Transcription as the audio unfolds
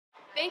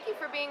Thank you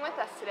for being with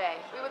us today.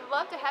 We would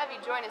love to have you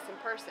join us in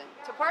person.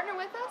 To partner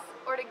with us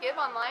or to give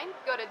online,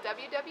 go to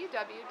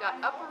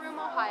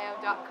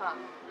www.upperroomohio.com.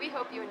 We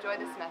hope you enjoy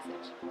this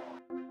message.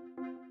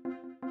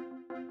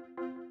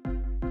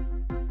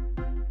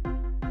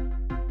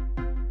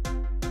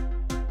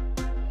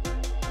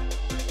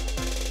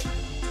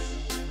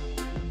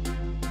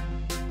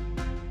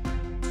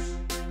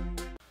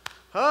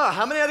 Oh,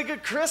 how many had a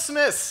good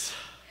Christmas?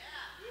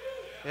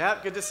 Yeah,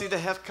 good to see the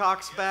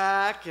Hefcocks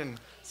back and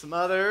some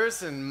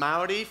others, and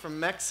Maudi from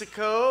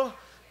Mexico.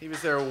 He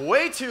was there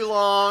way too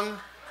long,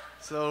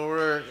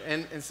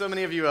 and so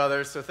many of you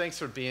others, so thanks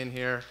for being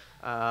here.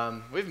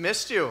 We've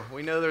missed you.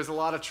 We know there's a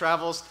lot of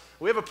travels.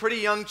 We have a pretty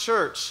young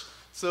church,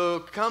 so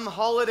come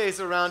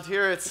holidays around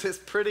here, it's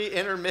pretty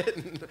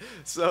intermittent,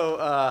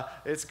 so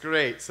it's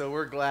great. So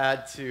we're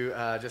glad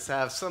to just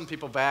have some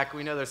people back.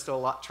 We know there's still a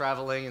lot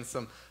traveling and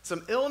some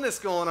illness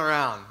going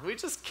around. We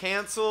just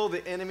cancel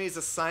the enemy's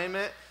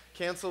assignment,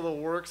 cancel the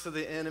works of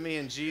the enemy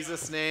in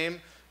Jesus' name.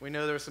 We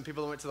know there were some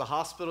people that went to the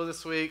hospital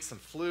this week, some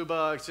flu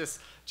bugs,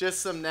 just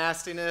some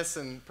nastiness,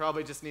 and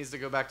probably just needs to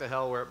go back to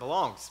hell where it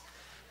belongs.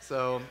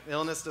 So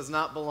illness does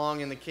not belong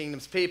in the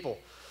kingdom's people.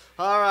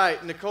 All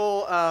right,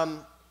 Nicole,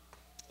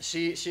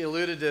 she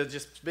alluded to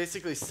just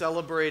basically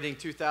celebrating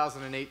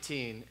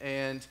 2018,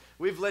 and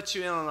we've let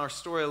you in on our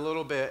story a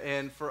little bit,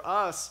 and for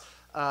us,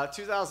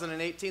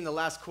 2018, the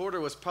last quarter,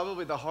 was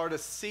probably the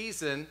hardest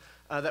season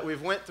that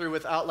we've went through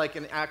without like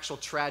an actual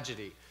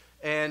tragedy.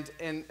 And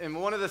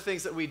one of the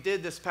things that we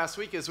did this past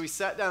week is we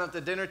sat down at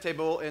the dinner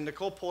table and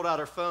Nicole pulled out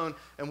her phone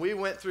and we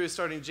went through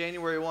starting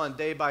January 1,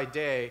 day by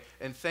day,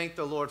 and thanked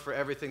the Lord for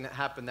everything that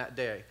happened that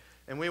day.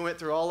 And we went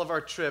through all of our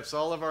trips,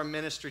 all of our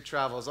ministry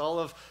travels, all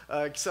of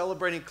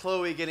celebrating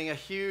Chloe getting a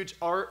huge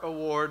art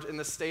award in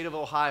the state of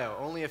Ohio.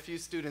 Only a few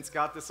students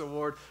got this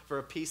award for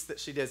a piece that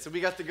she did. So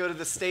we got to go to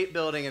the state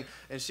building,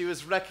 and she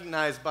was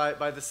recognized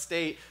by the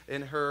state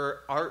in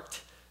her art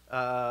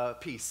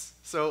piece.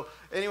 So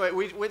anyway,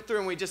 we went through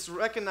and we just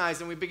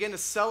recognized and we began to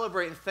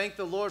celebrate and thank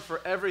the Lord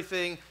for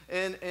everything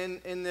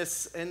in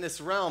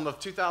this realm of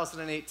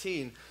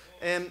 2018.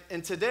 And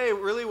today,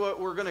 really what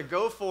we're going to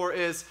go for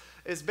is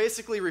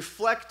basically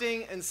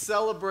reflecting and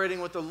celebrating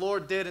what the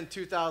Lord did in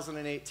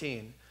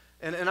 2018.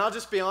 And I'll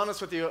just be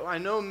honest with you, I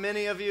know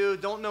many of you,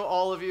 don't know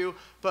all of you,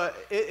 but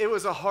it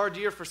was a hard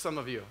year for some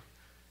of you.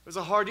 It was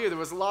a hard year. There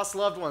was lost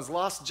loved ones,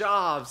 lost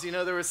jobs,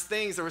 there was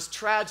things, there was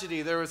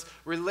tragedy, there was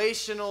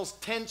relational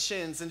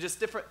tensions and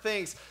just different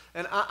things.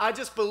 And I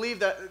just believe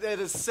that it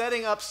is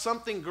setting up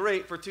something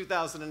great for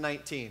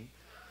 2019.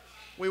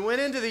 We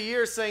went into the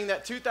year saying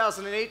that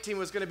 2018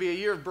 was going to be a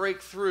year of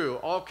breakthrough,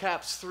 all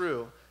caps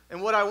through.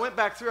 And what I went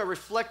back through, I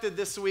reflected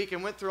this week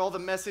and went through all the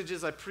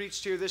messages I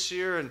preached here this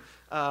year, and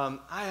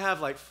I have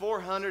like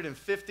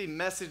 450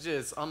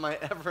 messages on my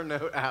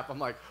Evernote app. I'm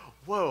like,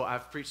 whoa,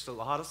 I've preached a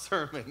lot of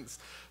sermons.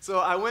 So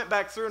I went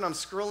back through and I'm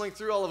scrolling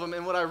through all of them,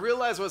 and what I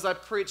realized was I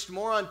preached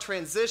more on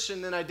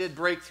transition than I did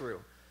breakthrough.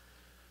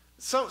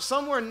 So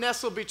somewhere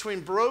nestled between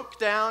broke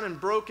down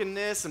and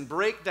brokenness and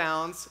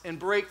breakdowns and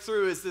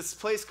breakthrough is this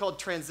place called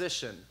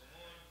transition.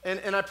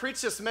 And I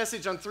preached this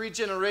message on 3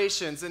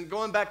 generations, and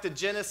going back to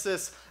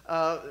Genesis,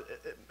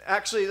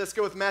 actually, let's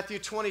go with Matthew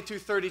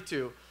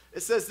 22:32. It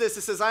says this,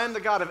 it says, I am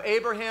the God of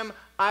Abraham,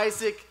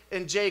 Isaac,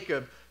 and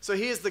Jacob. So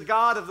he is the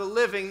God of the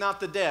living, not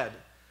the dead.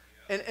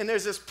 And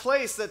there's this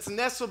place that's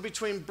nestled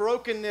between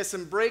brokenness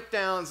and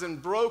breakdowns and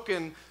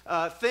broken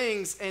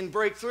things and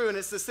breakthrough, and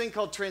it's this thing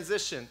called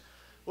transition.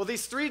 Well,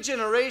 these 3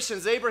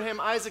 generations, Abraham,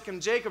 Isaac,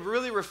 and Jacob,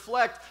 really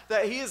reflect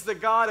that he is the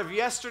God of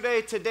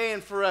yesterday, today,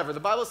 and forever.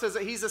 The Bible says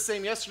that he's the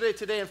same yesterday,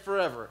 today, and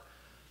forever.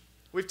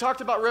 We've talked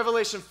about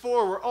Revelation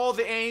 4, where all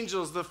the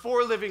angels, the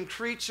 4 living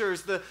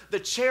creatures, the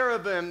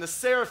cherubim, the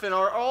seraphim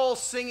are all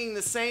singing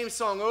the same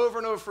song over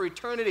and over for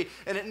eternity,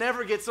 and it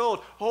never gets old.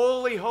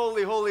 Holy,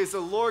 holy, holy is the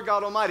Lord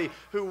God Almighty,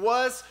 who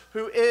was,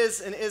 who is,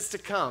 and is to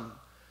come.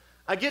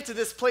 I get to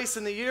this place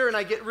in the year and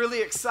I get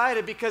really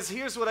excited because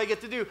here's what I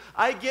get to do.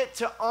 I get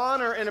to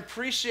honor and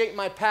appreciate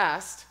my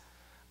past.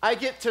 I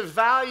get to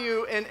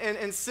value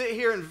and sit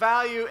here and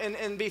value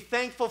and be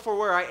thankful for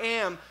where I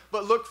am,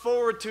 but look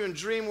forward to and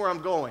dream where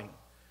I'm going.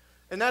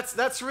 And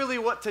that's really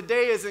what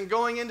today is, and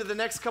going into the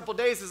next couple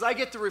days is I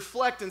get to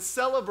reflect and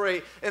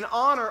celebrate and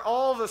honor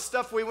all the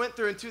stuff we went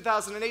through in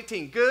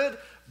 2018, good,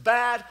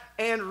 bad,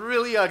 and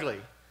really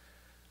ugly.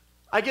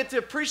 I get to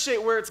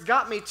appreciate where it's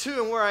got me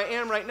to and where I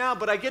am right now,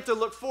 but I get to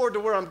look forward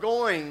to where I'm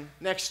going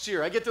next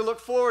year. I get to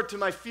look forward to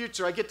my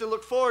future. I get to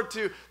look forward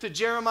to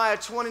Jeremiah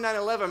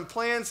 29:11,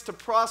 plans to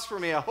prosper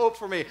me, a hope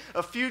for me,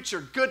 a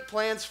future, good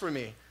plans for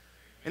me.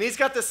 And he's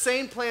got the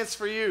same plans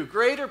for you,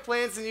 greater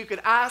plans than you could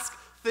ask,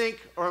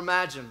 think, or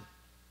imagine.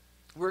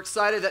 We're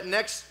excited that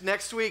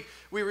next week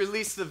we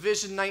release the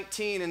Vision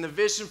 19 and the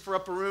vision for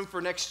Upper Room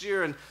for next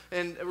year, and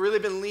really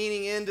been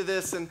leaning into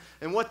this and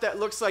what that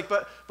looks like.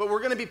 But we're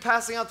going to be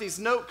passing out these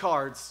note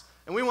cards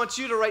And we want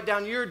you to write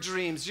down your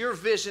dreams, your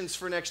visions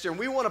for next year. And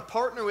we want to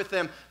partner with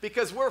them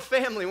because we're a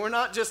family. We're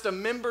not just a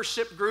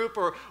membership group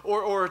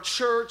or a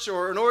church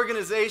or an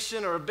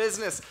organization or a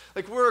business.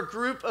 Like, we're a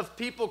group of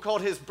people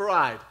called His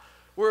bride.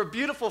 We're a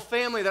beautiful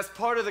family that's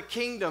part of the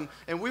kingdom,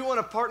 and we want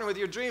to partner with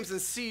your dreams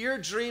and see your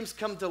dreams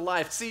come to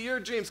life, see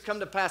your dreams come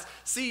to pass,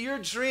 see your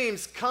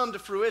dreams come to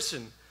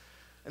fruition.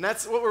 And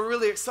that's what we're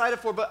really excited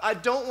for, but I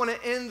don't want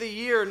to end the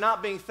year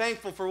not being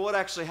thankful for what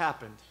actually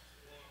happened.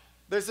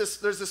 There's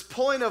this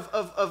point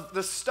of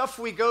the stuff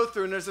we go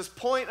through, and there's this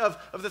point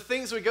of the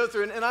things we go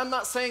through, and I'm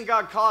not saying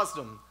God caused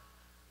them,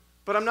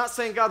 but I'm not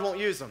saying God won't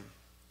use them.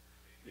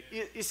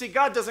 You see,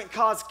 God doesn't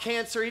cause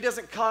cancer. He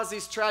doesn't cause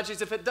these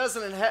tragedies. If it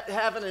doesn't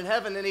happen in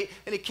heaven, and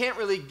he can't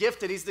really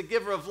gift it, He's the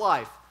giver of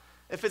life.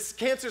 If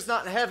cancer's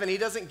not in heaven, He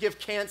doesn't give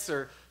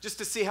cancer just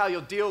to see how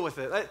you'll deal with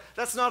it.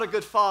 That's not a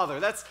good father.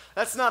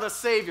 That's not a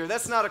savior.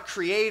 That's not a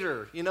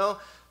creator, you know.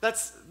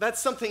 That's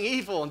something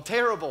evil and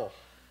terrible.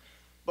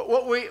 But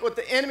what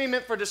the enemy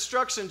meant for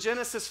destruction,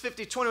 Genesis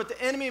 50:20, what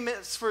the enemy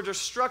meant for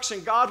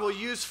destruction, God will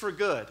use for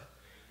good.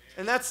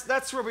 And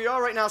that's where we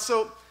are right now.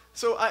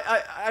 So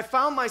I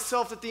found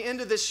myself at the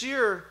end of this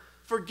year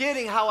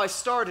forgetting how I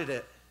started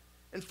it.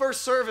 In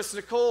first service,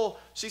 Nicole,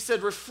 she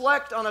said,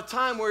 reflect on a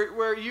time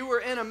where you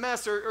were in a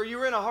mess or you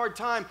were in a hard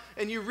time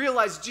and you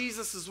realized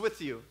Jesus is with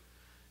you.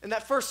 In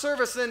that first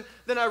service,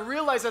 then I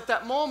realized at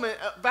that moment,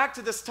 back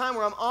to this time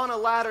where I'm on a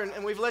ladder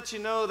and we've let you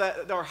know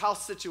that our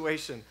house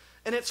situation.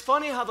 And it's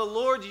funny how the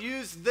Lord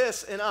used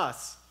this in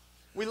us.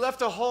 We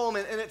left a home,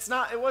 and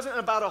it wasn't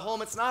about a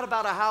home. It's not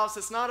about a house.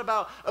 It's not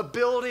about a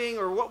building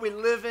or what we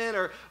live in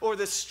or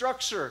this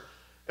structure.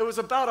 It was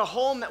about a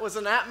home that was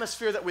an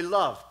atmosphere that we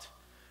loved.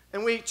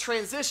 And we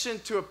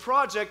transitioned to a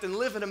project and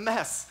live in a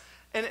mess.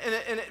 And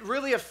it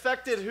really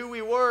affected who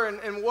we were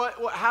and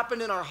what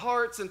happened in our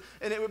hearts. And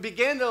it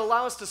began to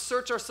allow us to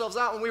search ourselves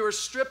out. And we were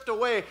stripped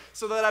away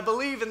so that I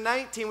believe in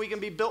 19 we can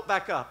be built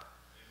back up.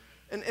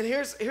 And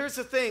here's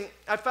the thing.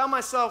 I found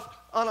myself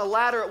on a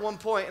ladder at one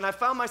point, and I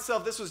found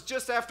myself, this was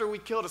just after we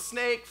killed a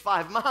snake,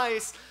 5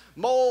 mice,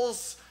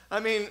 moles,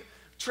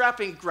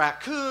 trapping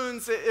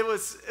raccoons. It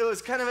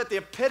was kind of at the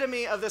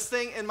epitome of this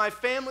thing, and my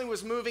family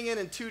was moving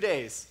in 2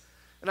 days.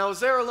 And I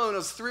was there alone. It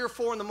was 3 or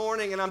 4 in the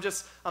morning, and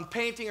I'm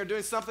painting or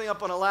doing something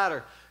up on a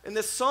ladder. And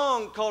this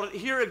song called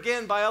Here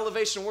Again by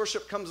Elevation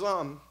Worship comes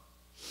on.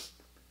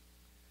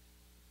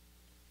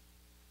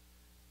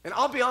 And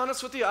I'll be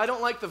honest with you, I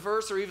don't like the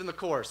verse or even the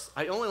chorus.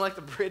 I only like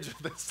the bridge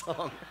of this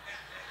song.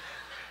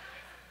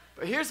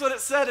 But here's what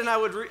it said, and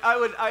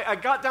I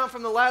got down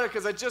from the ladder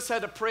because I just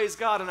had to praise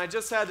God, and I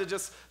just had to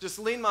just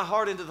lean my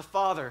heart into the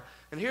Father.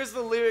 And here's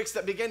the lyrics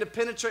that began to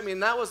penetrate me,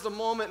 and that was the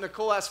moment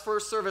Nicole asked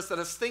first service that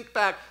us think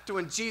back to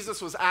when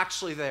Jesus was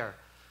actually there.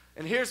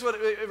 And here's what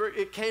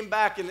it came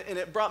back, and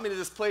it brought me to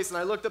this place, and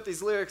I looked up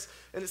these lyrics,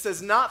 and it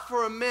says, not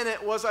for a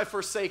minute was I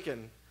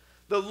forsaken.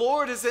 The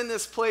Lord is in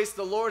this place,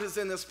 the Lord is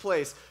in this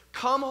place.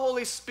 Come,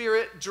 Holy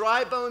Spirit,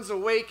 dry bones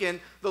awaken.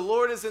 The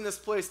Lord is in this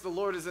place, the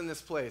Lord is in this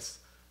place.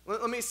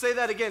 Let me say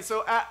that again.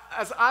 So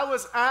as I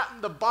was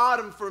at the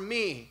bottom for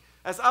me,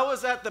 as I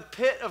was at the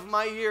pit of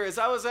my year, as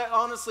I was at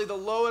honestly the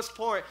lowest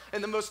point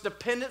and the most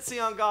dependency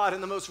on God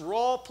and the most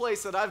raw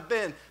place that I've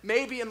been,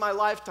 maybe in my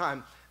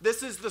lifetime,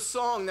 this is the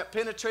song that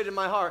penetrated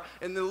my heart.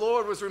 And the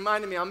Lord was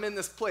reminding me, I'm in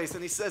this place.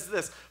 And He says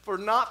this, for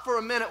not for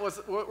a minute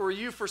were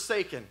you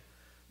forsaken.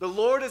 The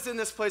Lord is in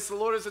this place, the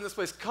Lord is in this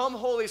place. Come,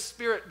 Holy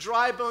Spirit,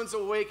 dry bones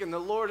awaken. The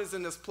Lord is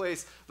in this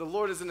place, the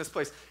Lord is in this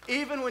place.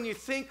 Even when you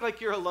think like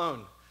you're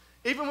alone,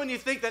 even when you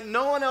think that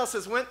no one else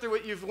has went through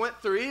what you've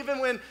went through, even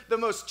when the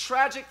most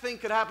tragic thing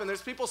could happen,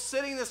 there's people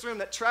sitting in this room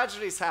that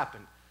tragedies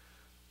happened.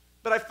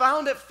 But I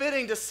found it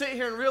fitting to sit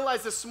here and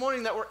realize this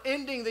morning that we're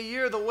ending the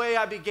year the way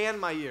I began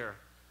my year.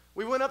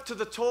 We went up to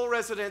the Toll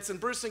residence, and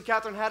Bruce and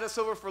Catherine had us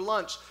over for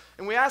lunch,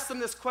 and we asked them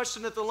this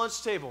question at the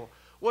lunch table.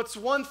 What's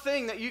one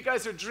thing that you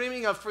guys are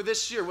dreaming of for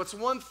this year? What's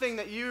one thing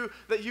that you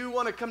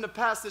want to come to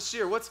pass this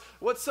year?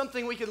 What's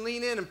something we can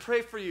lean in and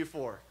pray for you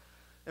for?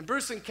 And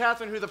Bruce and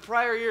Catherine, who the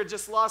prior year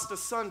just lost a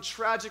son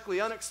tragically,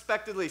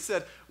 unexpectedly,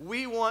 said,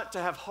 we want to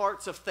have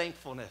hearts of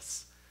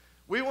thankfulness.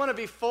 We want to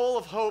be full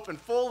of hope and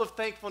full of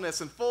thankfulness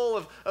and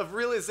full of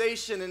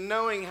realization and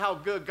knowing how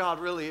good God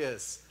really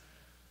is.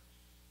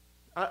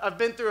 I've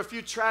been through a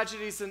few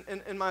tragedies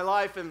in my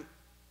life, and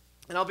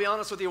I'll be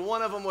honest with you,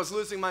 one of them was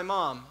losing my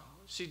mom.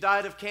 She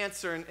died of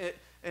cancer,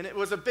 and it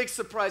was a big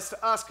surprise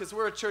to us because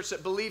we're a church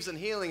that believes in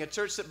healing, a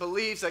church that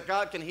believes that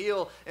God can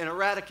heal and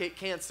eradicate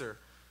cancer.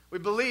 We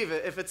believe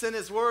it. If it's in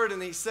His Word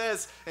and He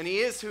says, and He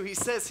is who He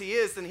says He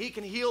is, then He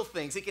can heal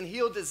things. He can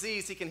heal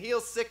disease. He can heal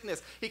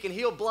sickness. He can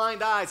heal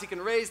blind eyes. He can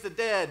raise the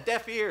dead,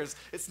 deaf ears.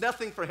 It's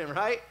nothing for Him,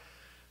 right?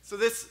 So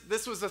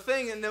this was the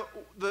thing, and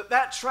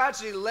that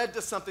tragedy led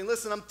to something.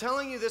 Listen, I'm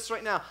telling you this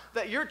right now,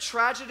 that your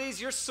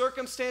tragedies, your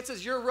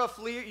circumstances, your rough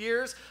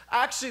years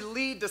actually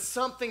lead to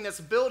something that's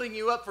building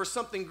you up for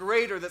something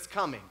greater that's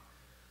coming.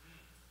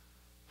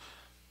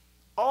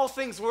 All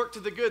things work to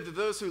the good to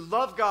those who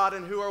love God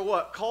and who are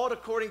what? Called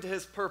according to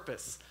His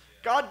purpose.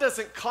 God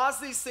doesn't cause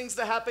these things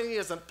to happen. He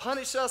doesn't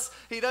punish us.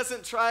 He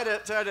doesn't try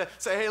to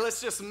say, hey,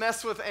 let's just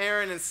mess with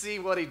Aaron and see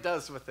what he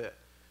does with it.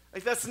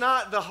 Like, that's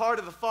not the heart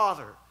of the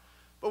Father.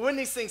 But when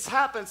these things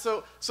happen,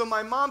 so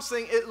my mom's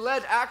saying it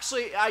led,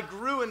 actually, I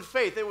grew in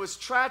faith. It was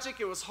tragic.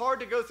 It was hard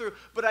to go through,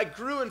 but I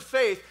grew in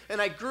faith, and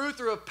I grew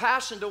through a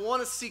passion to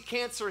want to see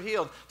cancer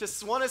healed,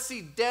 to want to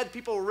see dead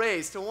people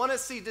raised, to want to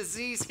see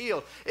disease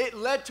healed. It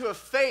led to a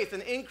faith,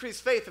 an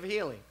increased faith of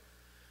healing.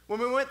 When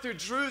we went through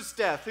Drew's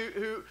death,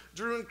 who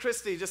Drew and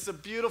Christy, just a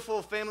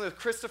beautiful family with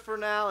Christopher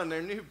now and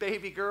their new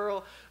baby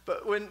girl.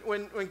 But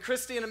when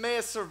Christy and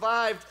Emmaus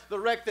survived the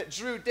wreck that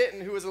Drew didn't,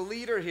 who was a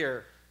leader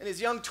here, in his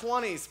young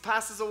 20s,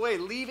 passes away,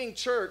 leaving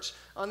church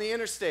on the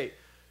interstate.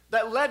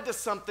 That led to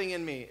something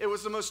in me. It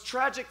was the most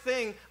tragic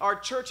thing our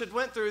church had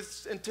went through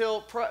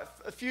until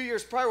a few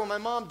years prior when my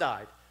mom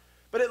died.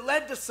 But it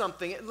led to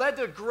something. It led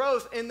to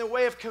growth in the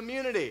way of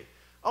community.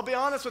 I'll be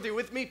honest with you,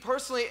 with me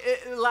personally,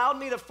 it allowed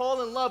me to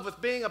fall in love with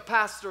being a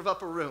pastor of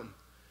Upper Room.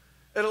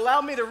 It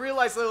allowed me to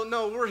realize, oh,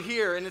 no, we're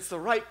here, and it's the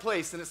right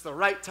place, and it's the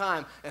right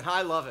time, and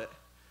I love it.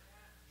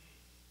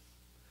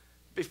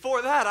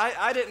 Before that,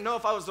 I didn't know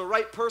if I was the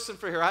right person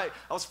for here. I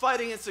was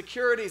fighting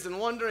insecurities and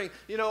wondering,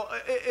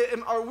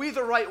 are we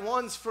the right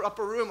ones for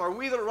Upper Room? Are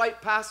we the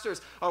right pastors?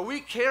 Are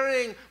we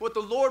carrying what the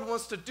Lord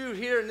wants to do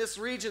here in this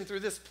region through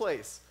this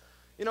place?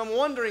 I'm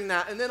wondering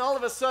that. And then all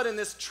of a sudden,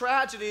 this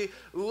tragedy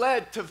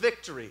led to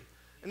victory.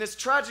 And this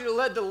tragedy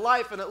led to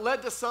life, and it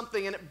led to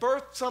something, and it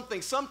birthed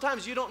something.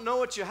 Sometimes you don't know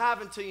what you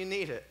have until you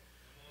need it.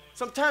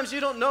 Sometimes you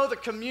don't know the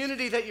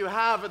community that you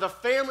have or the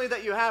family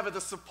that you have or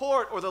the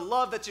support or the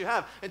love that you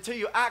have until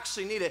you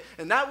actually need it.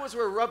 And that was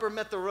where rubber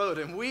met the road,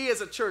 and we as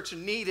a church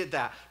needed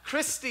that.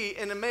 Christy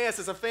and Emmaus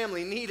as a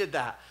family needed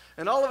that.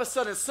 And all of a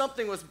sudden,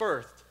 something was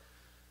birthed.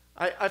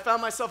 I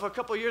found myself a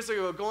couple years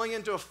ago going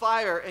into a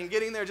fire and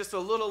getting there just a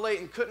little late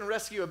and couldn't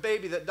rescue a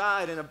baby that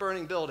died in a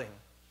burning building.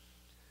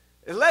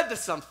 It led to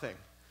something.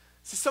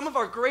 See, some of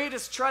our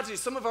greatest tragedies,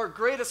 some of our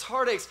greatest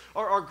heartaches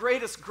are our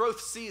greatest growth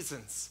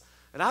seasons.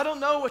 And I don't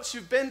know what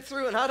you've been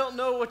through, and I don't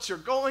know what you're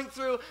going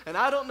through, and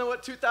I don't know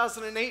what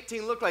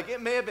 2018 looked like.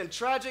 It may have been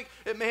tragic.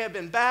 It may have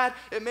been bad.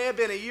 It may have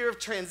been a year of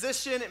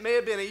transition. It may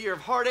have been a year of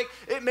heartache.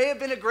 It may have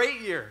been a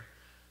great year.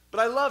 But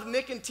I love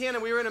Nick and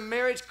Tiana. We were in a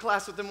marriage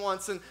class with them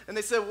once, and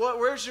they said,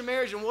 where's your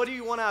marriage, and what do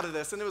you want out of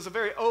this? And it was a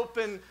very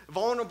open,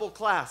 vulnerable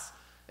class.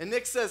 And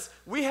Nick says,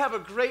 we have a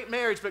great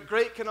marriage, but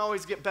great can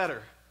always get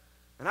better.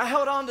 And I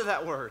held on to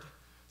that word.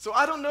 So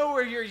I don't know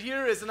where your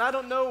year is, and I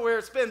don't know where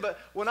it's been, but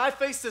when I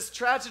faced this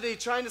tragedy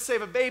trying to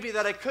save a baby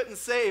that I couldn't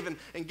save,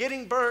 and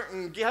getting burnt,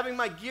 and having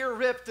my gear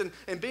ripped,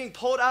 and being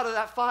pulled out of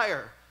that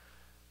fire,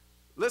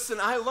 listen,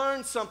 I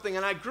learned something,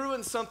 and I grew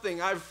in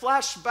something. I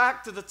flashed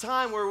back to the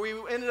time where we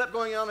ended up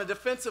going on a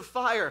defensive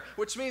fire,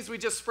 which means we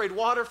just sprayed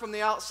water from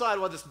the outside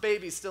while this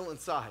baby's still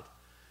inside.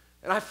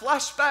 And I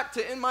flashed back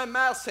to in my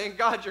mouth saying,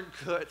 God, you're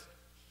good.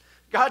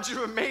 God,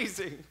 you're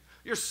amazing.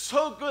 You're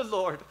so good,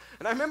 Lord.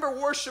 And I remember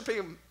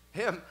worshiping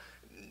him,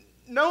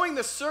 knowing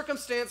the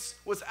circumstance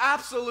was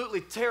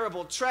absolutely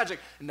terrible, tragic.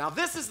 Now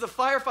this is the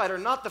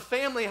firefighter, not the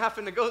family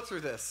having to go through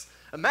this.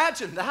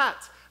 Imagine that.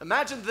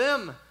 Imagine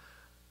them.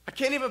 I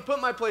can't even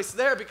put my place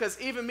there, because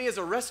even me as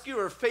a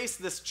rescuer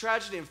faced this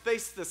tragedy and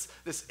faced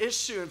this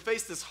issue and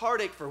faced this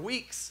heartache for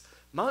weeks,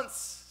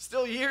 months,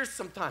 still years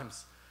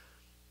sometimes.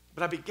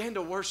 But I began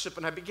to worship,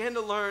 and I began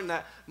to learn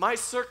that my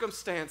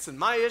circumstance and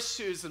my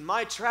issues and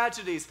my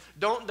tragedies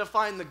don't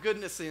define the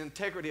goodness and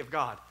integrity of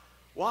God.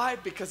 Why?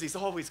 Because he's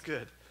always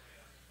good.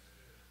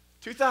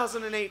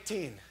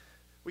 2018,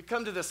 we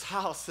come to this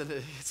house, and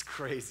it's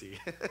crazy.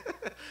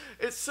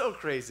 It's so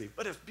crazy,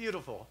 but it's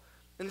beautiful,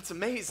 and it's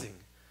amazing.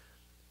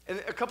 And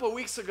a couple of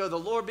weeks ago, the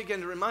Lord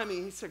began to remind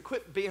me, he said,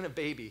 quit being a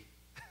baby.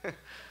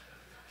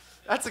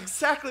 That's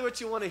exactly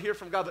what you want to hear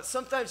from God, but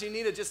sometimes you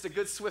need just a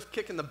good swift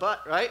kick in the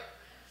butt, right?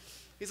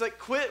 He's like,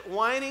 quit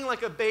whining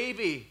like a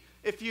baby.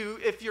 If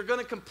you're going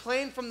to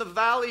complain from the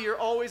valley, you're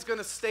always going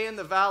to stay in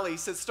the valley. He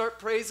said, start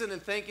praising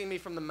and thanking me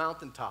from the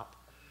mountaintop.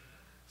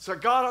 So I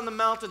got on the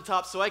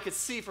mountaintop so I could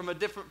see from a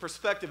different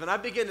perspective, and I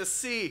began to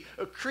see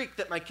a creek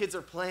that my kids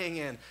are playing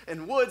in,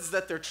 and woods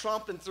that they're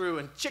tromping through,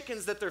 and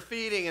chickens that they're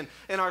feeding,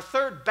 and our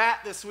third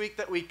bat this week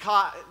that we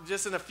caught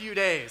just in a few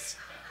days.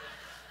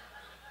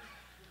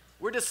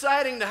 We're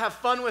deciding to have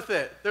fun with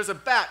it. There's a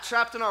bat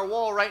trapped in our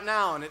wall right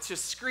now, and it's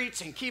just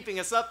screeching, keeping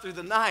us up through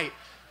the night.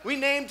 We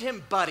named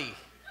him Buddy.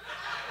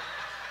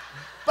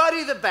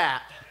 Buddy the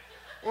bat.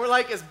 We're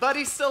like, is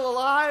Buddy still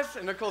alive?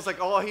 And Nicole's like,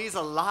 oh, he's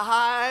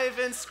alive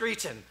and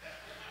screeching.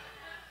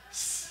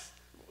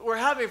 We're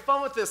having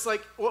fun with this.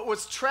 Like, what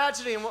was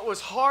tragedy and what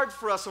was hard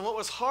for us and what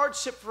was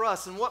hardship for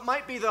us and what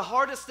might be the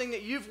hardest thing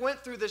that you've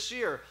went through this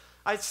year.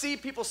 I see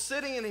people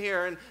sitting in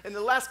here, and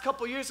the last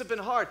couple years have been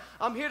hard.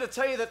 I'm here to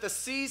tell you that the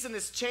season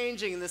is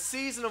changing, and the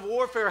season of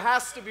warfare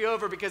has to be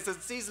over, because the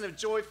season of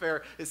joy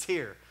fair is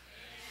here.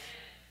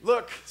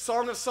 Look,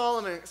 Song of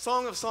Solomon,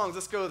 Song of Songs,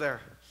 let's go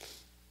there.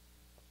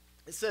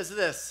 It says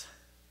this.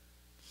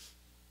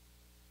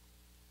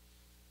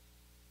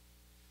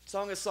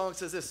 Song of Songs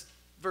says this.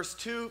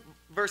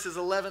 verses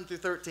 11 through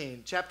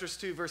 13. Chapters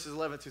 2, verses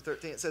 11 through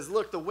 13. It says,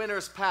 look, the winter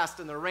is past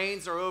and the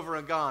rains are over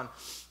and gone.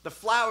 The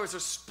flowers are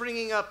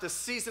springing up. The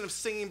season of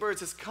singing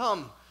birds has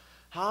come.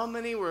 How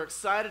many were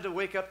excited to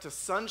wake up to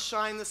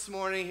sunshine this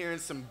morning, hearing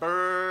some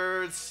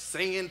birds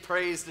singing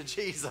praise to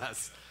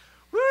Jesus?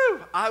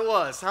 Woo! I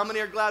was. How many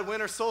are glad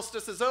winter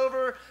solstice is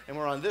over and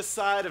we're on this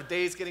side of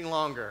days getting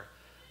longer?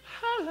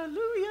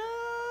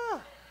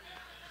 Hallelujah!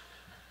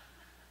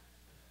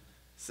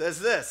 Says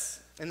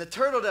this, and the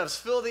turtle doves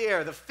fill the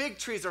air, the fig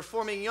trees are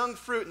forming young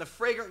fruit, and the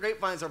fragrant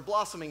grapevines are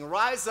blossoming.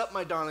 Rise up,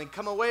 my darling,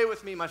 come away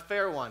with me, my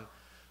fair one.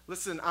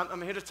 Listen,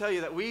 I'm here to tell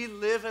you that we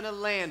live in a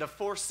land of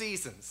 4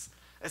 seasons.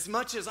 As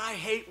much as I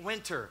hate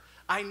winter,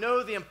 I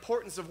know the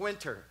importance of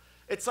winter.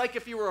 It's like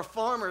if you were a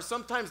farmer,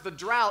 sometimes the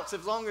droughts,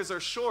 as long as they're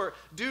short,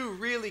 do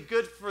really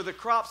good for the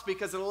crops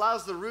because it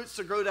allows the roots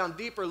to grow down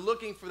deeper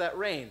looking for that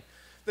rain.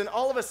 Then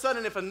all of a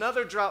sudden, if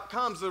another drought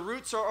comes, the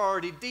roots are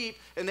already deep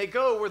and they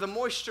go where the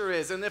moisture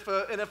is. And if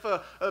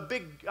a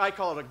big, I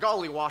call it a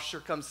golly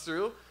washer, comes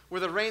through,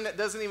 where the rain that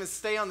doesn't even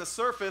stay on the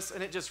surface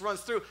and it just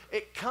runs through,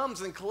 it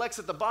comes and collects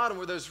at the bottom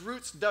where those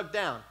roots dug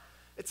down.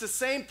 It's the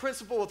same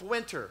principle with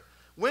winter.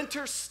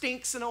 Winter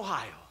stinks in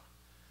Ohio.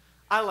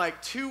 I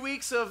like 2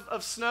 weeks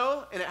of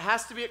snow, and it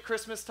has to be at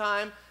Christmas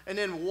time, and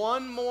then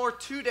 1 more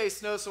 2-day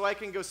snow so I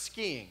can go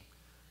skiing.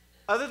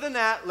 Other than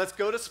that, let's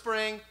go to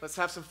spring, let's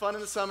have some fun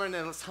in the summer, and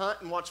then let's hunt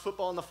and watch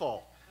football in the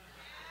fall.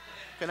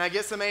 Can I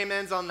get some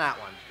amens on that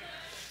one?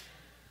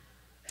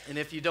 And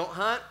if you don't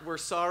hunt, we're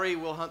sorry,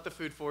 we'll hunt the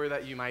food for you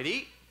that you might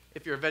eat.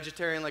 If you're a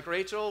vegetarian like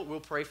Rachel,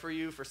 we'll pray for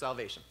you for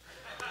salvation.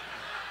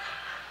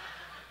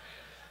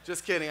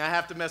 Just kidding. I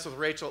have to mess with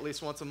Rachel at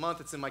least once a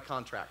month. It's in my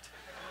contract.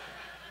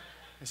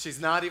 And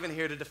she's not even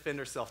here to defend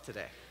herself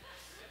today.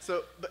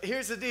 But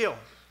here's the deal.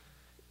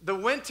 The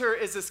winter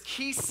is this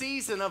key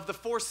season of the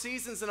 4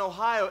 seasons in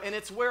Ohio, and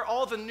it's where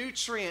all the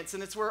nutrients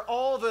and it's where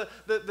all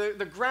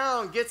the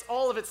ground gets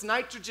all of its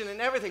nitrogen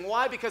and everything.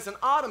 Why? Because in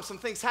autumn, some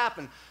things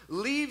happen.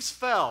 Leaves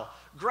fell,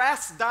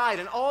 grass died,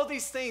 and all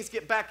these things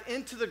get back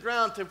into the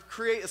ground to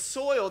create a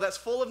soil that's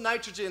full of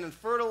nitrogen and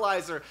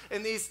fertilizer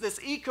and this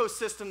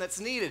ecosystem that's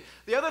needed.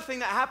 The other thing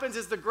that happens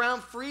is the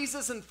ground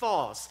freezes and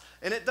thaws,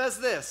 and it does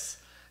this.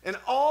 And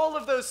all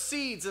of those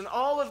seeds and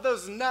all of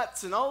those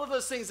nuts and all of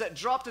those things that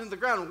dropped into the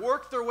ground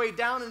work their way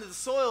down into the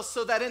soil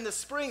so that in the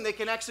spring they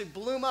can actually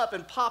bloom up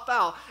and pop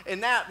out,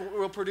 and that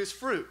will produce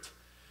fruit.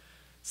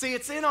 See,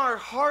 it's in our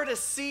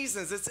hardest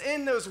seasons. It's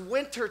in those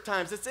winter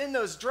times. It's in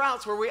those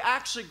droughts where we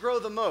actually grow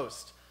the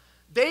most.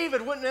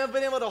 David wouldn't have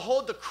been able to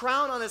hold the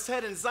crown on his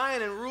head in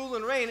Zion and rule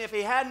and reign if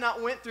he had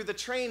not went through the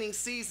training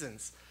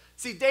seasons.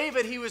 See,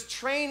 David, he was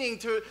training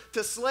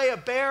to slay a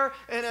bear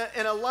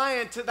and a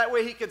lion that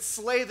way he could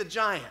slay the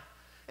giant.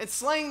 And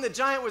slaying the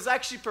giant was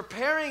actually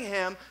preparing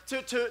him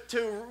to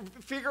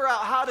figure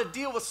out how to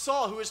deal with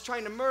Saul, who was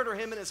trying to murder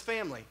him and his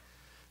family.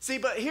 See,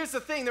 but here's the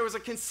thing. There was a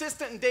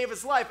consistent in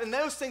David's life, and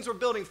those things were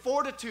building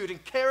fortitude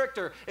and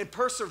character and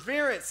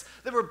perseverance.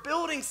 They were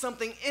building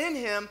something in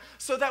him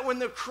so that when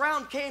the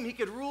crown came, he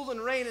could rule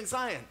and reign in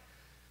Zion.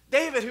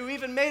 David, who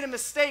even made a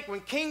mistake when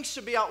kings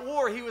should be at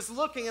war, he was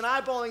looking and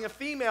eyeballing a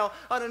female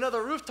on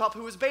another rooftop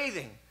who was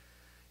bathing.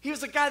 He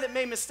was a guy that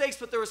made mistakes,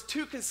 but there was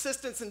 2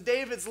 constants in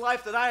David's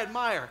life that I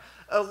admire: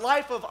 a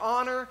life of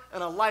honor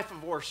and a life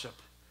of worship.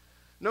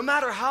 No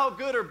matter how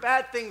good or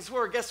bad things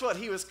were, guess what?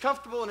 He was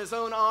comfortable in his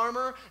own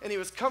armor, and he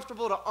was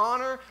comfortable to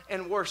honor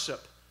and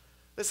worship.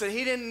 Listen,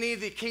 he didn't need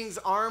the king's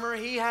armor.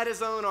 He had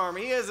his own armor.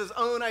 He has his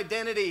own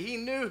identity. He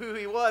knew who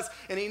he was,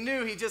 and he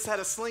knew he just had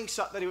a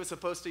slingshot that he was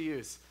supposed to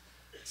use.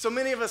 So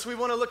many of us, we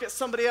want to look at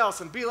somebody else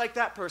and be like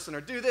that person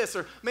or do this,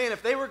 or man,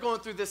 if they were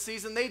going through this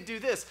season, they'd do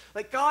this.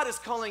 Like, God is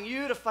calling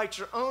you to fight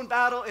your own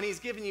battle, and he's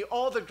giving you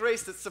all the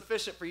grace that's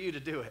sufficient for you to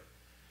do it.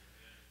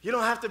 You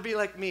don't have to be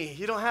like me.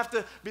 You don't have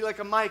to be like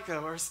a Micah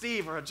or a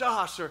Steve or a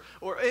Josh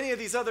or any of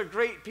these other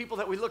great people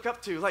that we look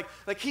up to. Like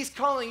he's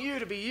calling you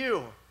to be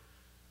you.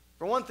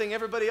 For one thing,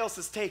 everybody else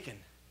is taken.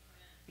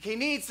 He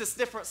needs this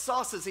different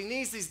sauces. He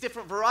needs these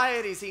different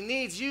varieties. He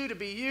needs you to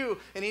be you,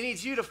 and he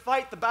needs you to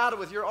fight the battle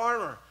with your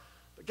armor.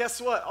 But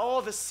guess what?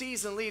 All the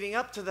season leading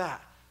up to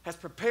that has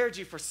prepared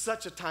you for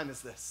such a time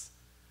as this.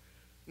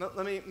 Now,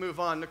 let me move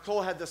on.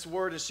 Nicole had this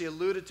word, and she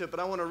alluded to it,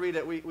 but I want to read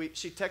it.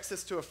 She texted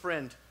this to a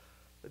friend,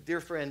 a dear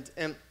friend,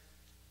 and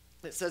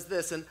it says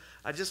this, and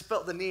I just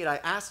felt the need. I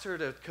asked her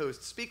to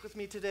co-speak with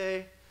me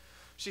today.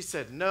 She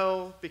said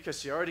no, because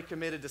she already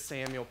committed to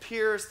Samuel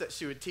Pierce that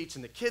she would teach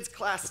in the kids'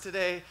 class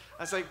today.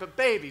 I was like, but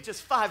baby,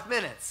 just 5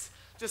 minutes.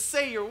 Just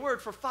say your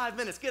word for 5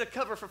 minutes. Get a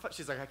cover for 5.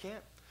 She's like, I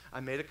can't. I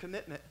made a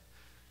commitment.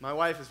 My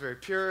wife is very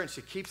pure, and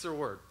she keeps her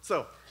word.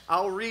 So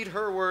I'll read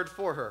her word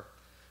for her.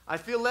 I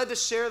feel led to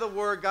share the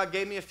word God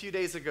gave me a few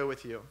days ago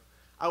with you.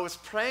 I was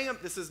praying,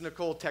 this is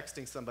Nicole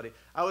texting somebody.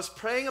 I was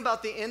praying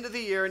about the end of the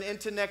year and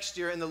into next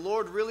year, and the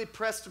Lord really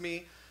pressed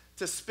me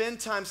to spend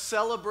time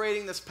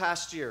celebrating this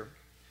past year.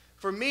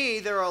 For me,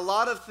 there are a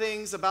lot of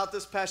things about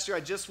this past year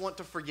I just want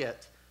to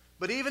forget.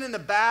 But even in the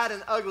bad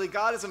and ugly,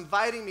 God is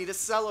inviting me to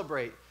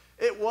celebrate.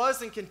 It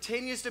was and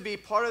continues to be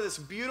part of this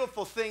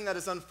beautiful thing that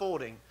is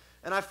unfolding.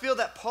 And I feel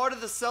that part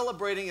of the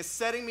celebrating is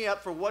setting me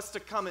up for what's to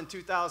come in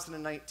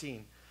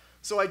 2019.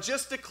 So I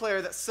just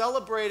declare that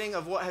celebrating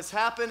of what has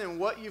happened and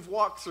what you've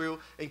walked through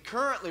and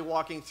currently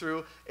walking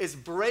through is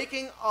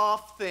breaking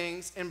off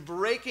things and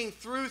breaking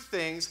through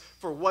things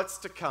for what's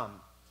to come.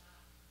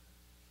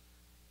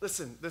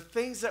 Listen, the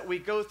things that we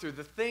go through,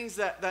 the things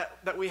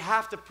that we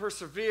have to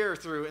persevere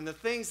through, and the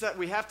things that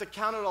we have to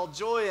count it all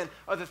joy in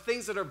are the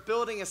things that are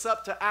building us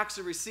up to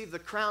actually receive the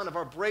crown of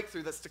our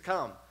breakthrough that's to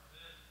come.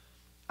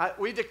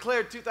 We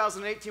declared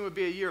 2018 would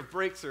be a year of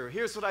breakthrough.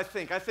 Here's what I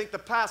think. I think the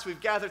past we've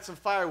gathered some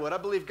firewood. I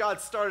believe God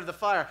started the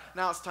fire.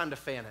 Now it's time to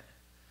fan it.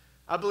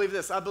 I believe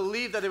this. I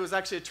believe that it was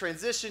actually a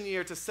transition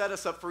year to set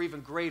us up for even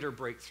greater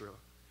breakthrough.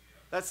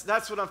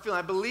 That's what I'm feeling.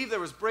 I believe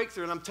there was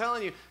breakthrough, and I'm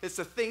telling you, it's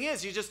the thing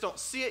is, you just don't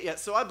see it yet.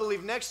 So I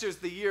believe next year's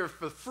the year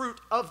for the fruit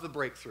of the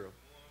breakthrough.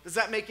 Does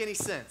that make any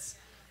sense?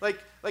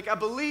 Like I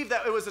believe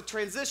that it was a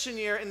transition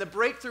year, and the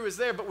breakthrough is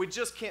there, but we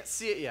just can't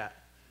see it yet.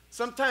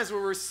 Sometimes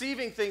we're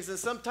receiving things, and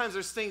sometimes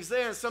there's things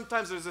there, and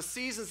sometimes there's the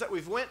seasons that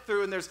we've went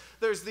through, and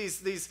there's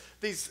these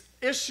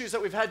issues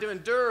that we've had to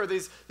endure,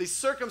 these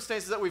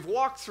circumstances that we've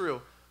walked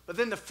through, but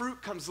then the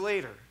fruit comes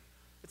later.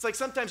 It's like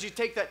sometimes you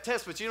take that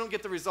test, but you don't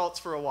get the results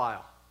for a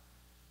while,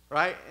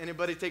 right?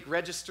 Anybody take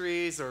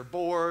registries or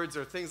boards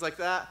or things like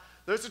that?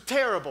 Those are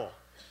terrible.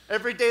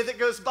 Every day that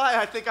goes by,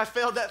 I think I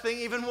failed that thing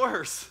even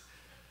worse.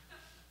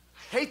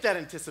 I hate that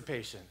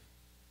anticipation.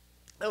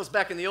 That was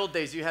back in the old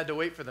days. You had to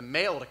wait for the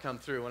mail to come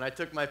through. When I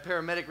took my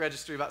paramedic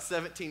registry about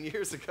 17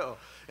 years ago,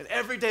 and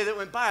every day that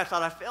went by, I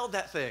thought I failed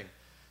that thing.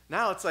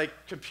 Now it's like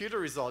computer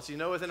results,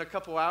 within a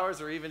couple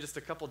hours or even just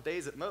a couple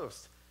days at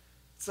most.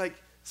 It's like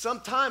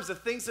sometimes the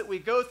things that we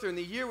go through in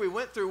the year we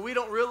went through, we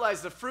don't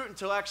realize the fruit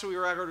until actually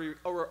we're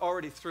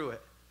already through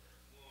it.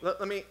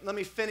 Let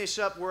me finish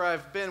up where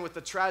I've been with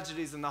the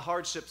tragedies and the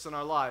hardships in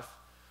our life.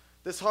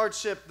 This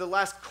hardship, the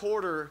last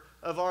quarter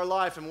of our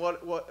life and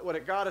what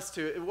it got us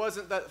to, it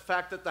wasn't that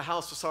fact that the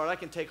house was hard. I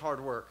can take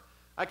hard work.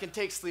 I can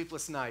take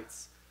sleepless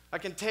nights. I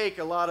can take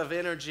a lot of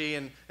energy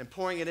and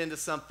pouring it into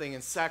something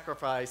and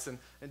sacrifice and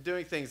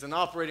doing things and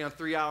operating on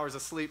 3 hours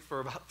of sleep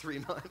for about 3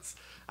 months.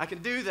 I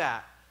can do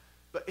that.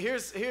 But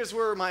here's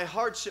where my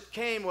hardship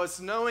came, was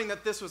knowing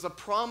that this was a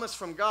promise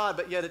from God,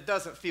 but yet it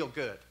doesn't feel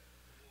good.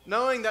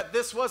 Knowing that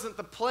this wasn't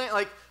the plan,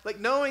 like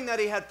knowing that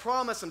he had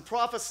promise and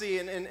prophecy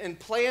and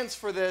plans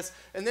for this,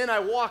 and then I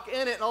walk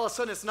in it, and all of a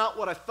sudden it's not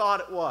what I thought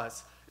it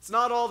was. It's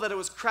not all that it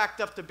was cracked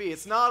up to be.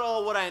 It's not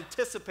all what I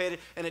anticipated,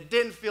 and it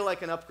didn't feel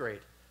like an upgrade.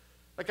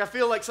 Like I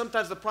feel like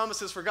sometimes the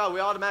promises for God, we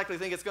automatically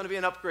think it's going to be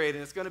an upgrade,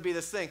 and it's going to be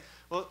this thing.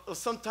 Well,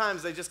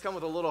 sometimes they just come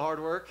with a little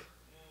hard work,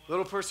 a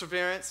little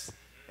perseverance,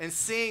 and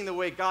seeing the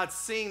way God's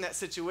seeing that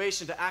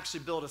situation to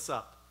actually build us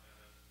up.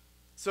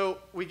 So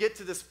we get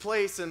to this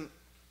place, and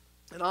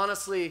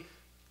honestly,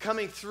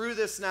 coming through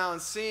this now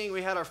and seeing,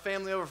 we had our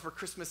family over for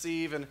Christmas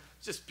Eve, and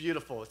it's just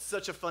beautiful. It's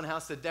such a fun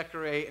house to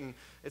decorate, and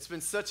it's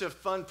been such a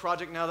fun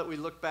project now that we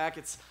look back.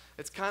 It's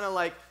kind of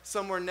like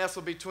somewhere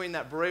nestled between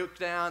that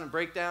breakdown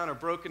or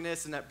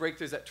brokenness and that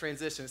breakthrough is that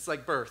transition. It's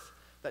like birth.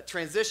 That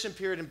transition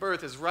period in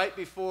birth is right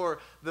before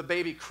the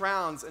baby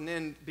crowns and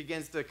then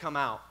begins to come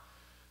out.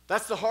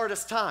 That's the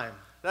hardest time.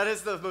 That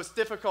is the most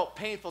difficult,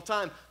 painful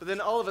time. But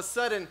then all of a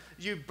sudden,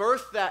 you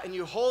birth that and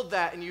you hold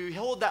that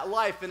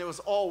life, and it was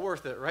all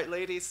worth it, right,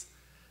 ladies?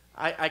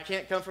 I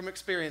can't come from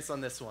experience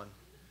on this one.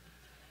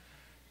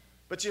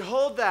 But you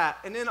hold that,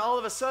 and then all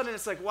of a sudden,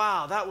 it's like,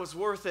 wow, that was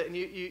worth it. And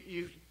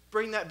you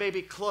bring that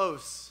baby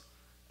close.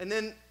 And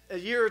then a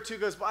year or two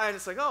goes by, and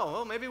it's like, oh,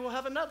 well, maybe we'll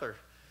have another.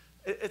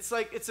 It's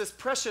like it's this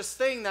precious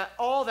thing that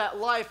all that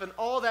life and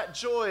all that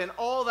joy and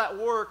all that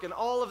work and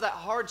all of that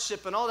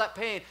hardship and all that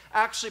pain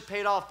actually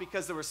paid off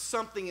because there was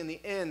something in the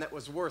end that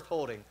was worth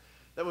holding,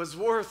 that was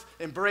worth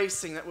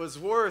embracing, that was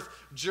worth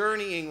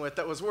journeying with,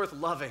 that was worth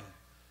loving.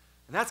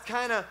 And that's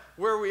kind of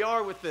where we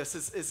are with this,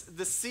 is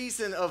this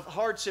season of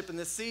hardship and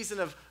this season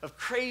of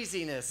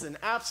craziness and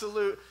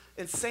absolute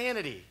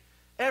insanity.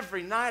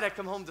 Every night I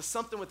come home to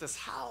something with this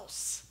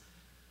house.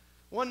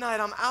 One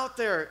night I'm out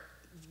there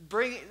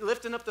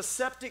lifting up the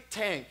septic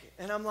tank,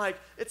 and I'm like,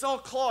 it's all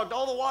clogged,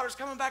 all the water's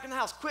coming back in the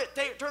house,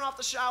 turn off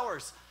the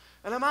showers.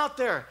 And I'm out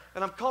there,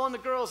 and I'm calling the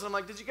girls, and I'm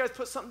like, did you guys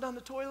put something down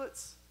the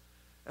toilets?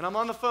 And I'm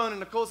on the phone,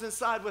 and Nicole's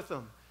inside with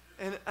them,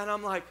 and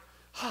I'm like,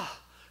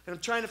 and I'm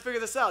trying to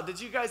figure this out.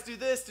 Did you guys do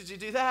this? Did you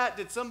do that?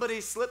 Did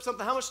somebody slip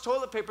something? How much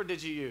toilet paper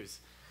did you use?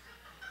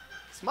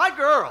 It's my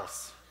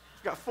girls.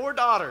 I've got 4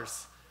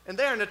 daughters, and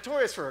they're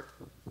notorious for it.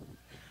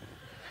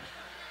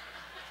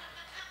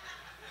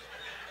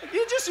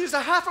 You just use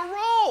a half a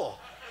roll.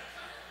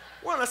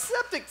 We're on a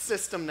septic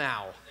system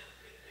now.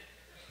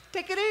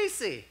 Take it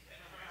easy.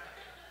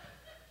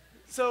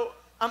 So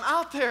I'm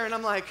out there, and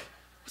I'm like,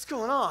 what's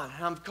going on?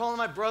 And I'm calling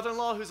my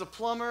brother-in-law, who's a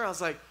plumber. I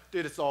was like,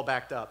 dude, it's all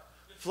backed up.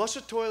 Flush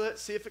a toilet,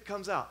 see if it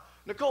comes out.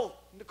 Nicole,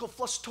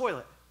 flush the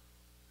toilet.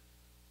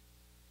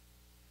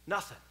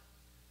 Nothing.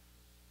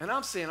 And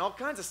I'm seeing all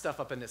kinds of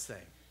stuff up in this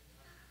thing.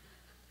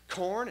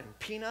 Corn and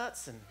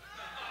peanuts and...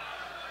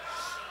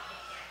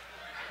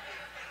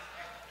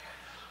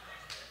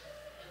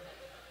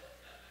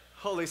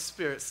 Holy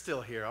Spirit's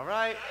still here, all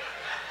right?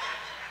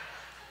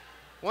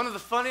 One of the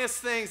funniest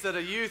things that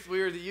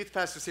we were the youth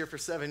pastors here for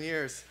 7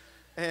 years,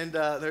 and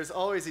there's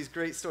always these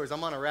great stories.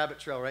 I'm on a rabbit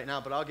trail right now,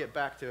 but I'll get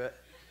back to it.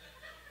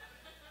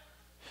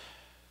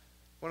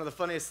 One of the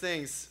funniest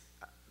things,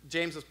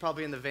 James was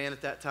probably in the van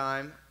at that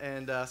time,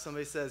 and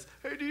somebody says,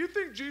 "Hey, do you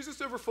think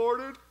Jesus ever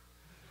farted?"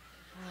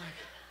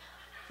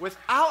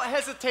 Without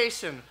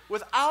hesitation,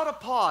 without a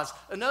pause,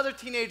 another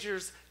teenager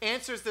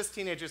answers this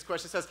teenager's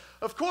question, says,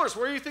 "Of course,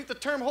 where do you think the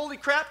term holy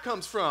crap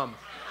comes from?"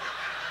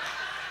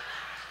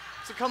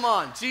 So come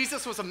on,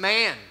 Jesus was a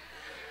man.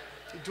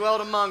 He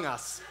dwelt among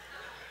us.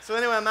 So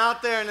anyway, I'm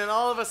out there, and then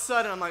all of a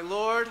sudden, I'm like,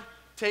 "Lord,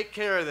 take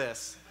care of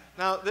this."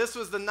 Now, this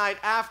was the night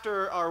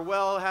after our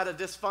well had a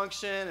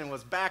dysfunction and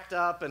was backed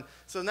up, and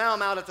so now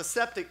I'm out at the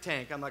septic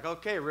tank. I'm like,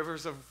 okay,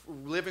 rivers of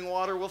living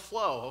water will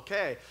flow.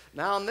 Okay,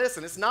 now I'm this,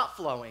 and it's not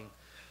flowing.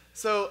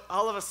 So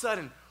all of a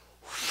sudden,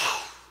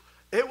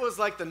 it was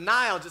like the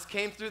Nile just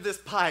came through this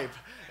pipe,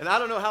 and I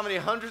don't know how many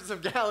hundreds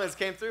of gallons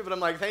came through, but I'm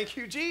like, thank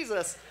you,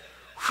 Jesus.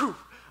 Whew,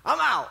 I'm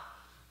out.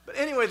 But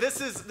anyway,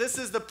 this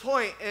is the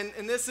point,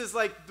 and this is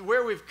like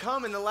where we've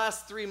come in the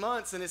last 3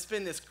 months, and it's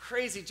been this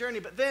crazy journey.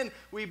 But then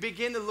we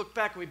begin to look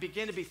back, and we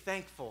begin to be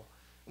thankful.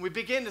 And we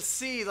begin to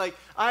see, like,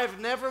 I've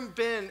never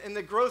been in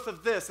the growth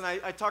of this, and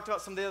I talked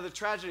about some of the other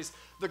tragedies.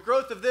 The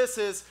growth of this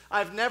is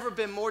I've never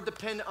been more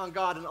dependent on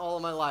God in all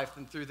of my life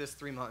than through this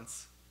 3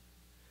 months.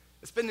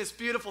 It's been this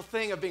beautiful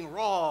thing of being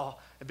raw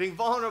and being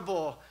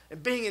vulnerable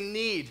and being in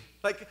need.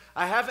 Like,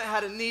 I haven't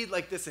had a need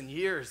like this in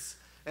years.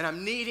 And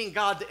I'm needing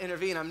God to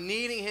intervene. I'm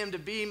needing him to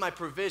be my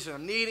provision.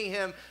 I'm needing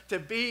him to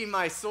be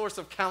my source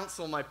of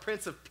counsel, my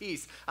Prince of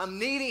Peace. I'm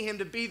needing him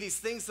to be these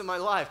things in my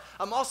life.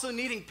 I'm also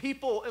needing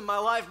people in my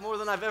life more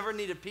than I've ever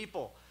needed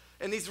people.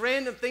 And these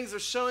random things are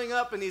showing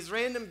up, and these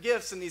random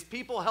gifts, and these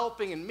people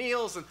helping, and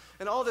meals,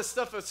 and all this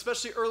stuff,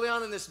 especially early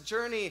on in this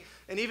journey.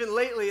 And even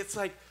lately, it's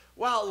like,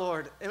 wow,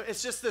 Lord. And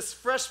it's just this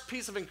fresh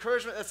piece of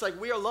encouragement that's like,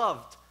 we are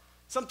loved.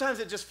 Sometimes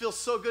it just feels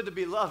so good to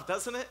be loved,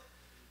 doesn't it?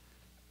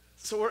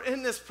 So we're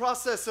in this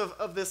process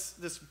of this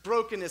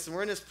brokenness, and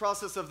we're in this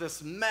process of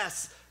this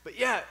mess, but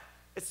yet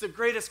it's the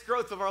greatest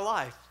growth of our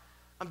life.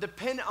 I'm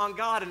dependent on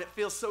God, and it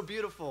feels so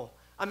beautiful.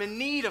 I'm in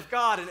need of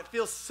God, and it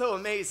feels so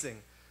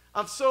amazing.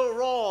 I'm so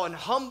raw and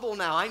humble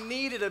now. I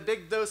needed a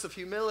big dose of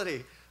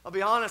humility. I'll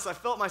be honest, I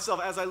felt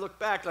myself as I look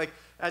back, like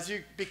as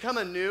you become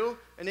anew,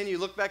 and then you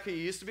look back who you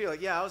used to be,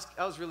 like, yeah,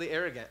 I was really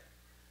arrogant.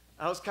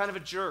 I was kind of a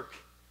jerk.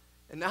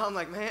 And now I'm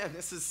like, man,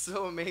 this is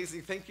so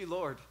amazing. Thank you,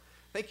 Lord.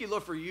 Thank you,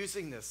 Lord, for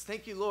using this.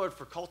 Thank you, Lord,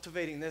 for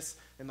cultivating this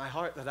in my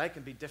heart that I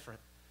can be different.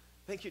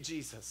 Thank you,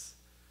 Jesus.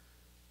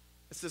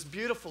 It's this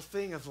beautiful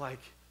thing of like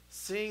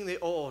seeing the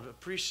old,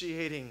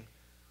 appreciating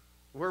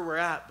where we're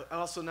at, but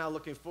also now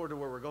looking forward to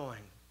where we're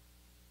going.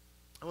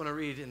 I want to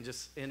read and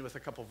just end with a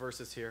couple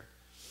verses here.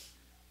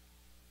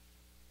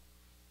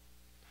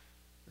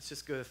 Let's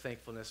just go to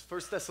thankfulness.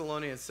 1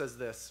 Thessalonians says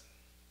this.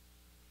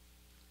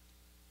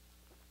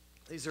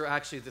 These are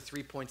actually the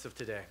 3 points of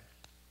today.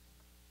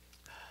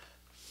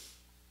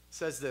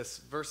 Says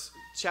this,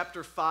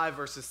 chapter 5,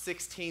 verses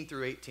 16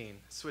 through 18.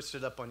 Switched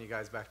it up on you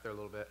guys back there a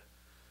little bit.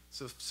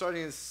 So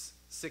starting in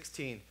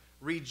 16,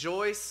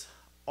 rejoice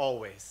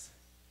always.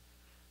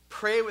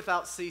 Pray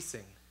without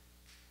ceasing.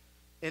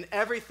 In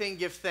everything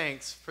give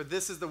thanks, for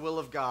this is the will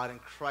of God in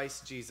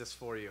Christ Jesus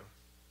for you.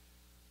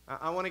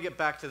 I want to get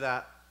back to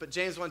that, but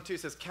James 1:2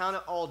 says, count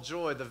it all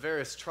joy, the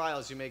various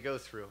trials you may go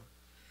through.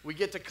 We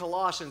get to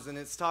Colossians, and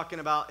it's talking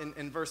about,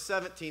 in verse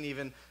 17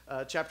 even,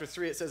 chapter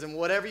 3, it says, and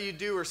whatever you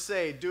do or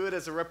say, do it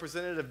as a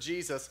representative of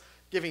Jesus,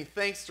 giving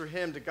thanks through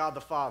him to God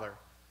the Father.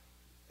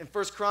 In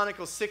 1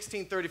 Chronicles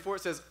 16:34,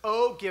 it says,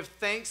 oh, give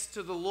thanks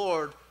to the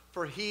Lord,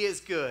 for he is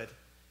good,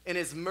 and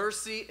his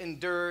mercy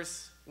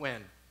endures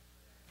when?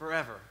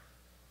 Forever.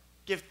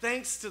 Give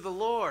thanks to the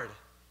Lord,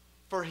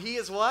 for he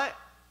is what?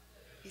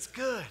 He's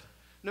good.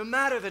 No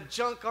matter the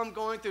junk I'm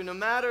going through, no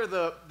matter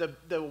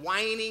the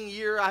whining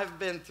year I've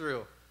been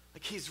through,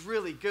 like he's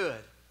really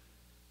good.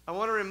 I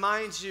want to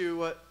remind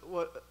you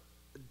what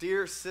a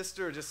dear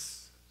sister,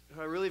 just who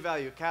I really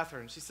value,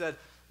 Catherine, she said,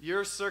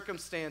 your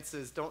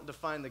circumstances don't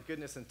define the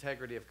goodness and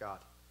integrity of God.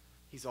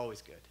 He's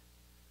always good.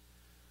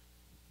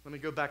 Let me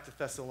go back to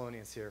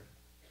Thessalonians here.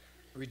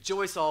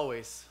 Rejoice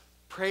always,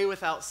 pray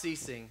without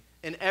ceasing,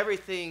 in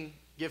everything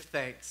give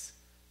thanks,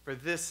 for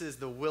this is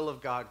the will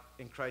of God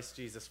in Christ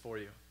Jesus for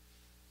you.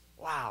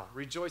 Wow,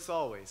 rejoice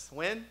always.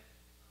 When?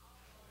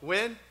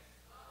 When?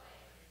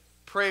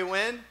 Pray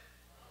when?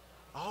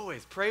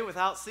 Always. Pray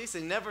without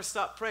ceasing. Never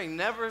stop praying.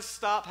 Never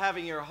stop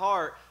having your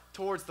heart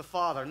towards the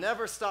Father.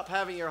 Never stop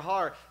having your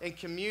heart in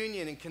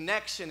communion and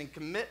connection and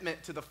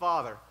commitment to the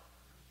Father.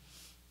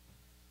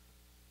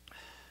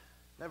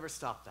 Never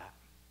stop that.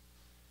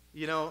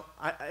 You know,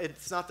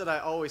 it's not that I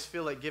always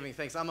feel like giving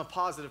thanks. I'm a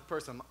positive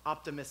person. I'm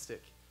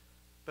optimistic.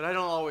 But I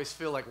don't always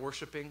feel like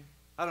worshiping.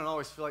 I don't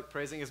always feel like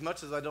praising, as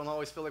much as I don't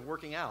always feel like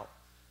working out.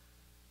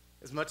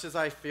 As much as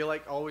I feel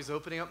like always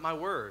opening up my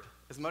word.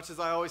 As much as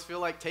I always feel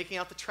like taking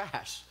out the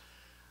trash.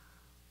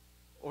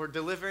 Or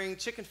delivering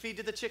chicken feed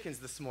to the chickens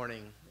this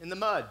morning in the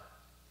mud.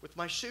 with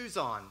my shoes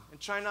on and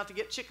trying not to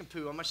get chicken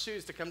poo on my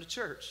shoes to come to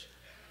church.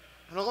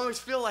 I don't always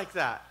feel like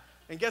that.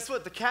 And guess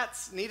what? The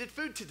cats needed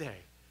food today.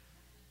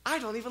 I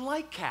don't even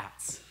like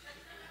cats.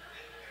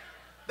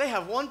 They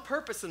have one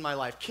purpose in my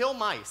life: kill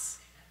mice.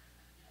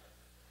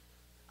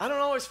 I don't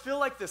always feel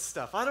like this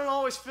stuff. I don't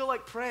always feel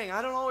like praying.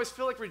 I don't always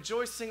feel like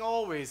rejoicing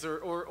always,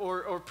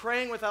 or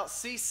praying without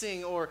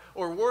ceasing, or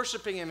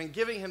worshiping him and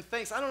giving him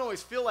thanks. I don't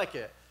always feel like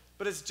it.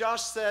 But as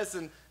Josh says,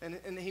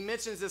 and he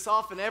mentions this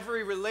often,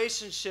 every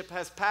relationship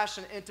has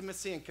passion,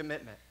 intimacy, and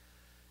commitment.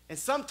 And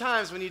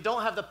sometimes when you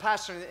don't have the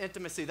passion and the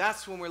intimacy,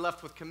 that's when we're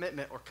left with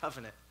commitment or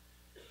covenant.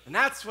 And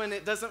that's when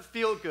it doesn't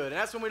feel good.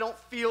 And that's when we don't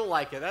feel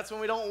like it. That's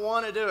when we don't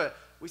want to do it.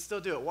 We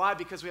still do it. Why?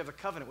 Because we have a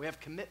covenant. We have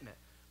commitment.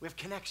 We have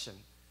connection.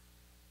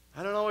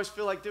 I don't always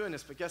feel like doing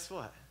this, but guess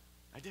what?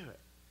 I do it.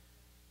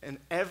 And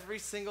every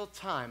single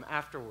time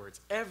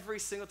afterwards, every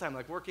single time,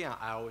 like working out,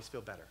 I always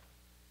feel better.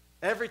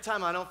 Every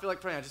time I don't feel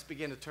like praying, I just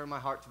begin to turn my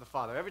heart to the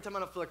Father. Every time I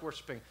don't feel like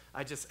worshiping,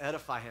 I just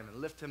edify him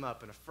and lift him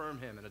up and affirm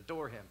him and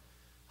adore him.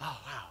 Oh,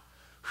 wow.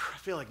 I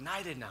feel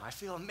ignited now. I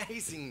feel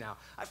amazing now.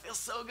 I feel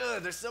so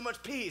good. There's so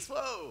much peace.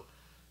 Whoa.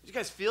 Did you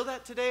guys feel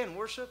that today in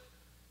worship?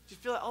 Did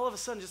you feel like all of a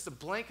sudden just a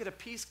blanket of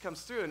peace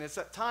comes through? And it's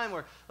that time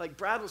where, like,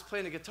 Brad was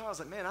playing the guitar. I was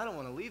like, man, I don't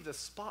want to leave this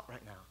spot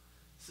right now.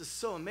 This is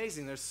so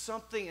amazing. There's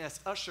something that's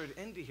ushered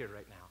into here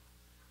right now.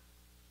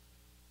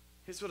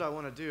 Here's what I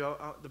want to do.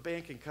 The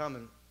band can come,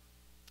 and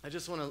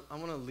I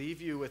want to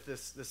leave you with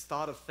this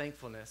thought of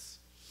thankfulness.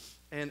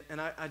 And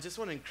I just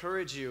want to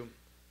encourage you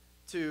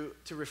to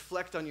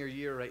reflect on your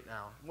year right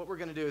now. What we're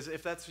going to do is,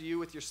 if that's you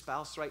with your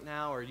spouse right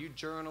now, or you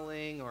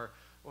journaling,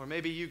 or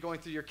maybe you going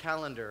through your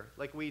calendar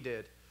like we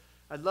did,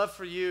 I'd love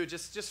for you,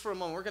 just for a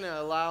moment, we're going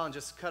to allow and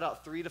just cut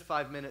out 3 to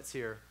 5 minutes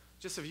here,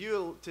 just of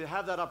you to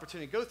have that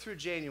opportunity. Go through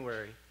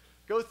January.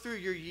 Go through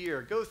your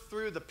year. Go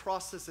through the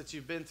process that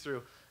you've been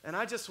through. And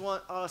I just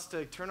want us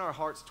to turn our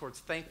hearts towards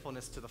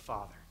thankfulness to the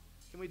Father.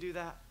 Can we do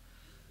that?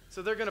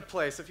 So they're going to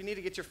play. So if you need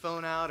to get your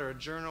phone out or a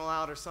journal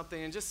out or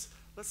something, and just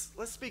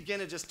let's begin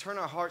to just turn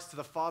our hearts to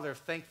the Father of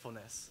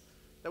thankfulness.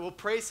 That we'll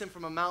praise him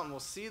from a mountain. We'll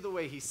see the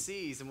way he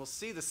sees, and we'll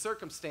see the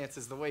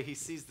circumstances the way he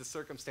sees the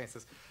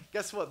circumstances.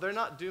 Guess what? They're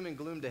not doom and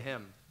gloom to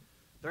him.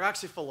 They're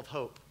actually full of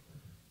hope.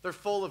 They're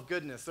full of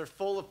goodness. They're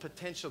full of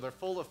potential. They're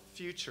full of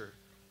future.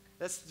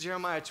 That's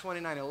Jeremiah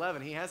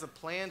 29:11. He has a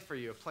plan for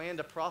you, a plan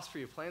to prosper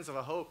you, plans of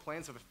a hope,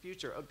 plans of a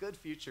future, a good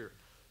future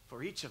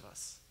for each of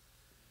us.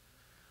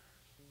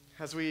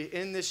 As we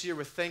end this year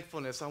with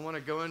thankfulness, I want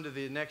to go into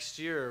the next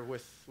year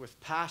with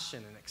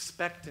passion and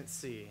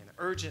expectancy and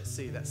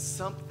urgency that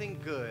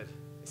something good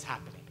is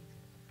happening.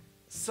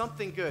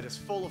 Something good is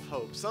full of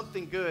hope.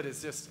 Something good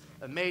is just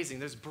amazing.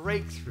 There's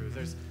breakthrough.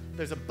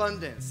 There's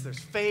abundance. There's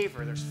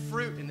favor. There's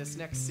fruit in this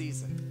next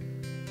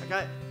season.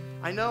 Like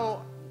I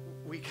know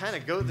we kind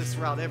of go this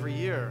route every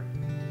year,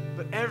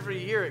 but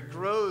every year it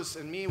grows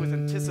in me with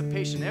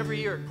anticipation. Every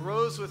year it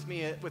grows with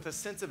me with a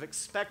sense of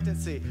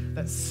expectancy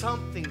that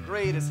something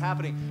great is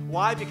happening.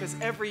 Why? Because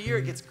every year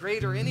it gets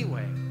greater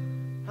anyway.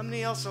 How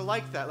many else are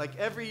like that? Like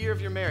every year of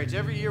your marriage,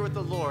 every year with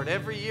the Lord,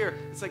 every year,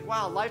 it's like,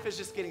 wow, life is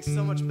just getting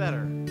so much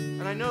better.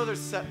 And I know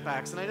there's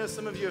setbacks, and I know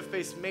some of you have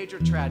faced major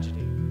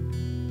tragedy,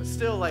 but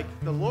still, like,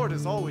 the Lord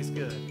is always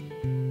good.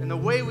 And the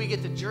way we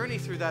get to journey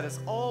through that is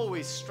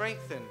always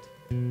strengthened.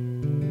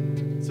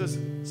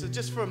 So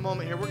just for a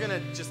moment here, we're going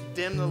to just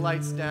dim the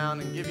lights down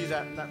and give you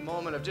that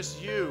moment of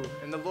just you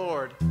and the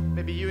Lord.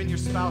 Maybe you and your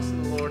spouse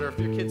and the Lord, or if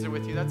your kids are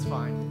with you, that's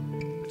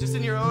fine. But just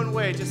in your own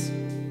way, just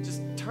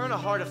turn a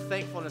heart of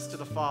thankfulness to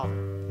the Father.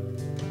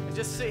 And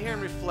just sit here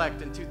and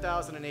reflect in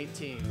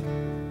 2018.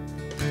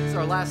 This is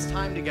our last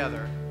time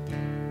together.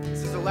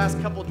 This is the last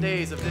couple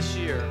days of this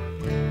year.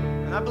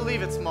 And I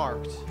believe it's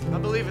marked. I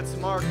believe it's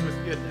marked with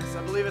goodness.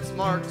 I believe it's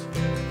marked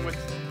with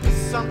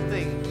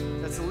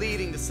something that's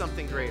leading to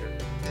something greater.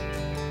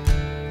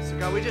 So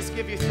God, we just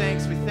give you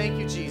thanks. We thank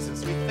you,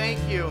 Jesus. We thank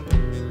you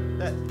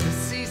that the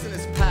season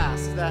is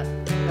past, that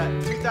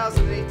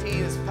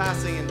 2018 is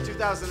passing, and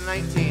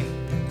 2019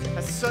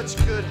 has such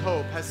good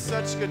hope, has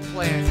such good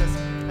plans,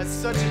 has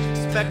such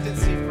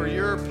expectancy for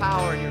your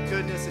power and your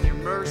goodness and your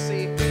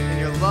mercy and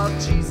your love,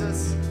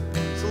 Jesus.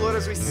 So Lord,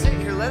 as we sit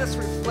here, let us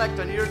reflect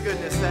on your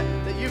goodness,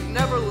 that you've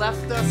never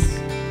left us,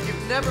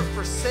 you've never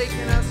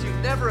forsaken us,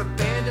 you've never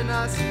abandoned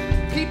us.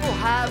 People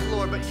have,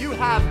 Lord, but you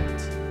haven't.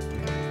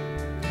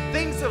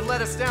 Things have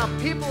let us down.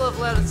 People have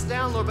let us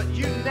down, Lord, but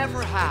you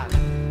never have.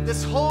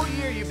 This whole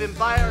year you've been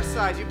by our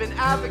side. You've been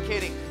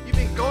advocating. You've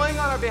been going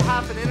on our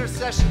behalf in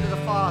intercession to the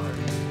Father.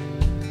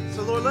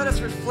 So Lord, let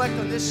us reflect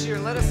on this year.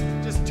 Let us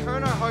just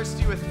turn our hearts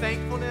to you with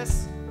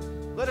thankfulness.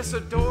 Let us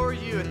adore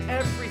you in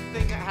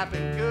everything that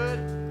happened, good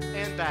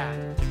and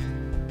bad.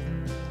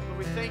 But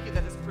we thank you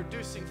that it's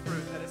producing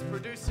fruit, that it's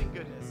producing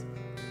goodness,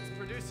 it's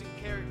producing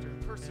character,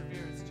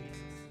 perseverance,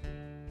 Jesus.